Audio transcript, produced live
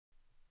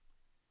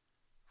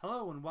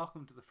Hello and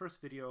welcome to the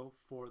first video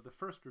for the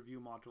first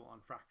review module on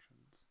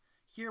fractions.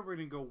 Here we're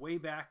going to go way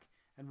back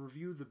and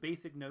review the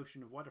basic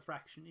notion of what a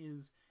fraction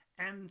is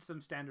and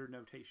some standard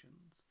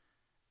notations.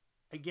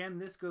 Again,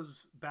 this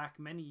goes back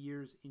many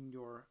years in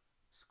your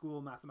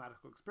school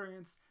mathematical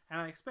experience, and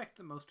I expect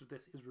that most of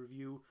this is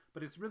review,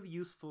 but it's really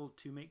useful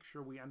to make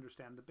sure we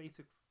understand the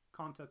basic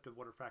concept of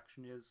what a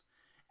fraction is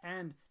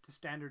and to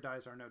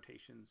standardize our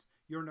notations.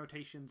 Your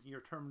notations and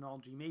your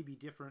terminology may be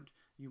different.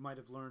 You might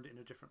have learned in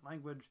a different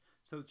language,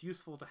 so it's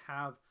useful to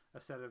have a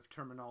set of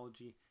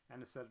terminology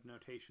and a set of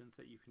notations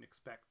that you can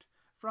expect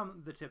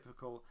from the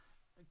typical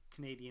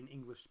Canadian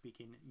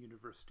English-speaking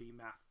university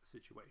math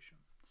situation.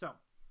 So,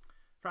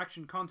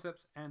 fraction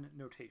concepts and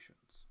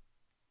notations.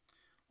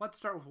 Let's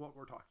start with what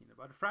we're talking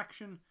about. A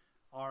fraction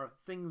are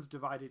things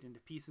divided into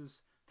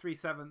pieces.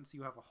 3/7,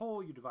 you have a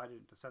whole, you divide it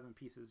into 7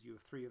 pieces, you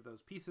have 3 of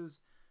those pieces.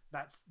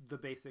 That's the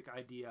basic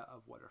idea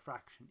of what a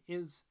fraction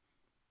is.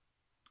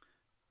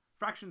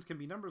 Fractions can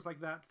be numbers like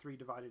that, 3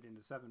 divided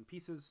into 7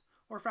 pieces,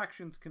 or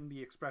fractions can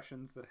be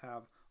expressions that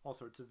have all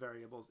sorts of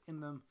variables in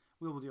them.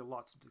 We will do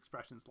lots of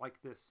expressions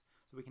like this,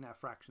 so we can have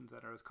fractions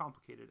that are as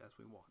complicated as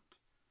we want.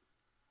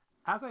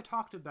 As I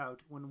talked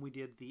about when we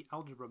did the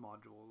algebra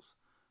modules,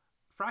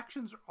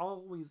 fractions are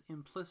always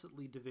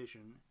implicitly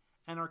division,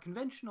 and our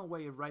conventional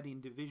way of writing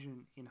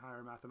division in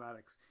higher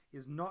mathematics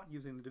is not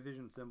using the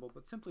division symbol,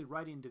 but simply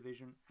writing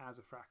division as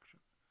a fraction.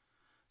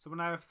 So when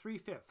I have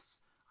 3/5,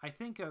 I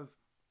think of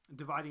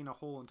dividing a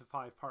whole into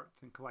 5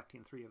 parts and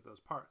collecting 3 of those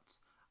parts.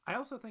 I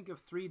also think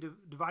of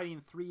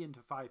dividing 3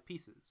 into 5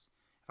 pieces.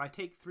 If I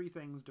take 3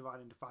 things, divide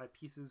into 5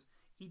 pieces,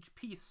 each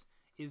piece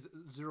is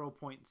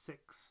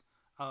 0.6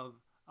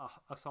 of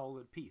a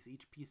solid piece.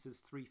 Each piece is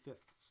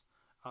 3/5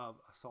 of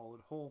a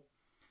solid whole.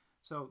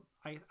 So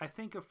I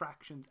think of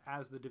fractions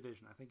as the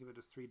division. I think of it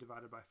as 3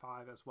 divided by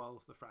 5 as well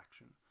as the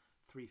fraction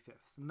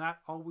 3/5. And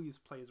that always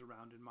plays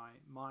around in my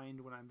mind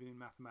when I'm doing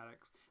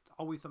mathematics. It's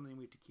always something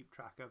we have to keep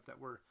track of, that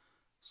we're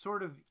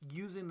sort of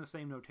using the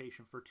same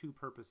notation for 2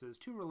 purposes,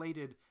 2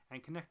 related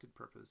and connected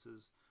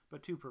purposes,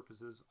 but 2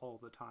 purposes all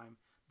the time.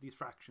 These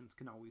fractions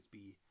can always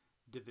be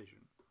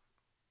division.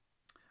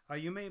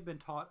 You may have been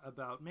taught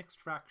about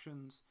mixed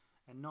fractions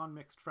and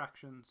non-mixed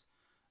fractions.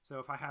 So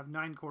if I have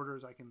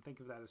 9/4, I can think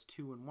of that as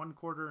 2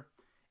 1/4.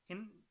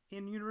 In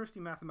university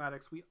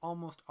mathematics, we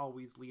almost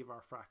always leave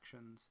our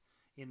fractions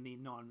in the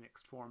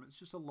non-mixed form. It's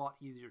just a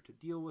lot easier to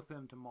deal with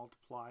them, to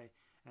multiply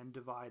and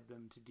divide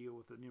them, to deal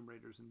with the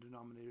numerators and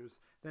denominators,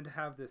 than to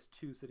have this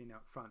 2 sitting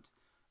out front.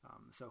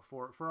 So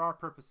for our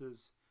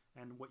purposes,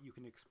 and what you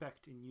can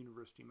expect in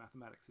university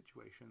mathematics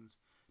situations,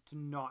 to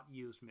not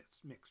use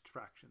mixed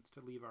fractions,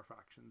 to leave our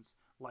fractions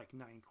like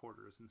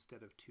 9/4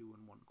 instead of 2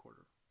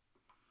 1/4.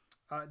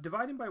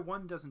 Dividing by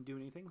 1 doesn't do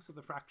anything, so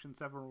the fraction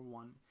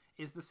 7/1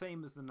 is the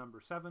same as the number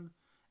 7.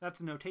 That's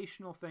a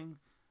notational thing.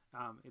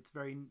 It's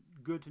very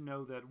good to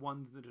know that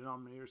 1's in the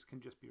denominators can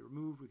just be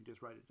removed. We can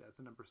just write it as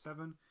the number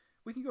 7.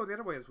 We can go the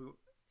other way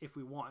if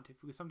we want.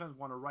 If we sometimes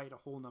want to write a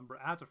whole number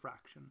as a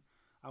fraction,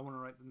 I want to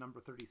write the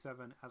number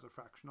 37 as a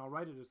fraction, I'll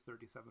write it as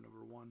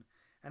 37/1.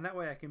 And that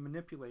way I can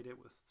manipulate it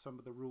with some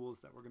of the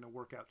rules that we're going to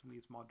work out in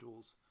these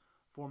modules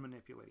for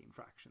manipulating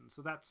fractions.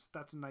 So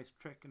that's a nice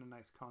trick and a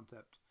nice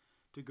concept,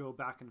 to go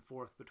back and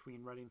forth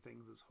between writing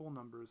things as whole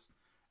numbers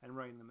and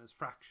writing them as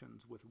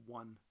fractions with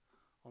 1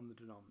 on the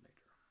denominator.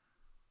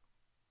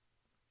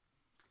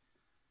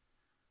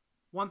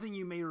 One thing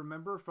you may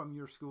remember from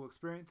your school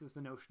experience is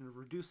the notion of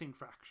reducing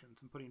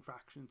fractions and putting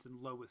fractions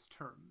in lowest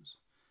terms.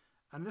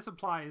 And this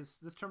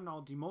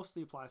terminology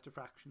mostly applies to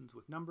fractions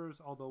with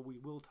numbers, although we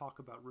will talk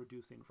about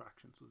reducing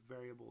fractions with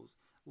variables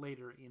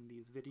later in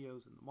these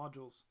videos and the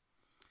modules.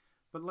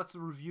 But let's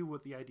review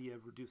what the idea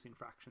of reducing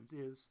fractions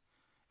is.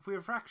 If we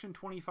have a fraction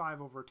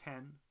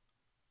 25/10,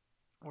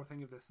 or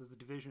think of this as the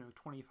division of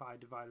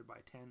 25 divided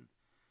by 10,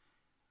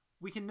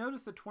 we can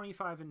notice that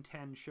 25 and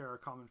 10 share a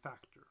common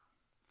factor.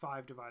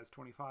 5 divides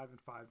 25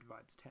 and 5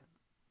 divides 10.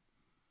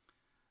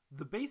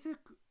 The basic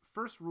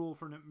first rule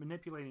for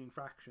manipulating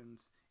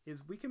fractions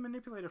is we can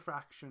manipulate a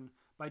fraction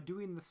by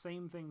doing the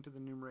same thing to the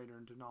numerator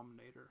and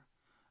denominator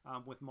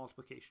with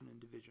multiplication and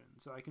division.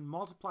 So I can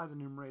multiply the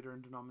numerator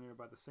and denominator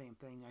by the same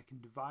thing. I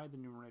can divide the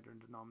numerator and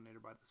denominator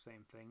by the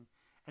same thing.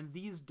 And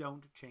these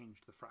don't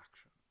change the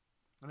fraction.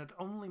 And that's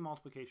only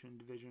multiplication and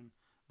division.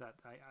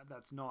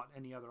 That's not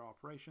any other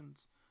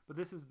operations. But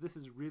this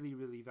is really,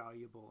 really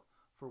valuable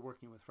for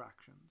working with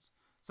fractions.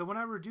 So when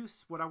I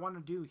reduce, what I want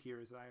to do here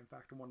is in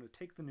fact want to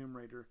take the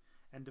numerator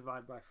and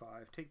divide by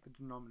 5, take the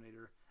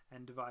denominator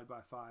and divide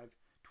by 5.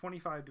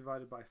 25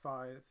 divided by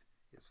 5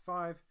 is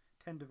 5.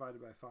 10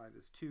 divided by 5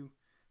 is 2.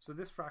 So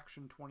this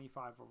fraction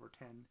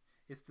 25/10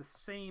 is the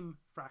same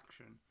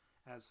fraction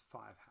as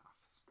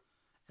 5/2.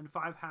 And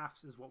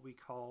 5/2 is what we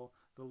call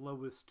the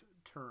lowest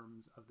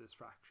terms of this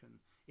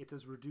fraction. It's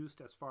as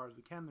reduced as far as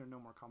we can. There are no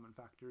more common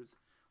factors.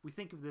 We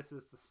think of this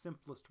as the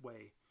simplest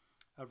way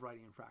of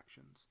writing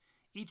fractions.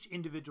 Each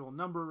individual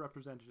number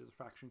represented as a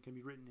fraction can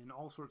be written in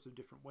all sorts of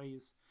different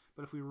ways,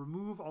 but if we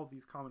remove all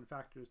these common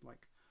factors,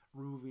 like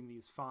removing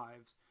these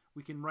 5s,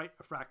 we can write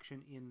a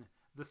fraction in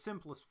the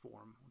simplest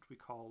form, which we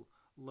call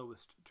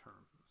lowest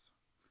terms,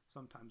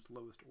 sometimes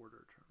lowest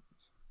order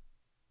terms.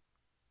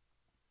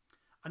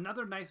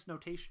 Another nice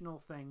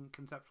notational thing,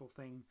 conceptual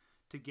thing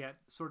to get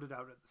sorted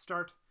out at the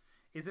start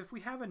is if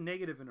we have a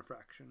negative in a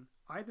fraction,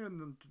 either in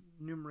the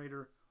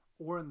numerator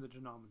or in the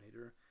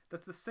denominator,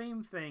 that's the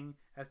same thing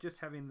as just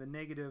having the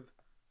negative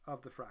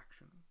of the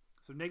fraction.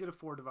 So negative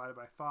 4 divided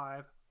by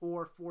 5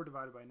 or 4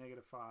 divided by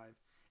negative 5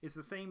 is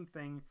the same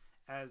thing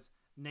as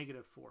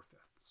negative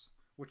 4/5,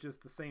 which is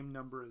the same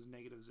number as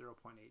negative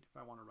 0.8 if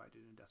I want to write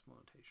it in decimal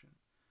notation.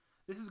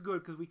 This is good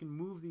because we can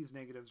move these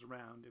negatives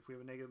around. If we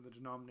have a negative in the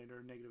denominator,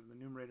 a negative in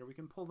the numerator, we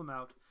can pull them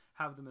out,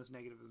 have them as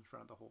negatives in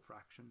front of the whole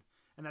fraction.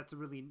 And that's a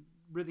really,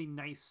 really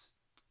nice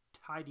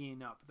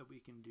tidying up that we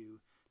can do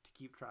to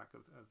keep track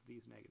of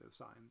these negative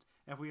signs.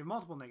 And if we have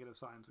multiple negative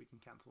signs, we can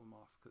cancel them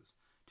off because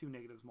two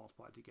negatives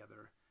multiplied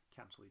together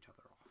cancel each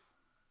other off.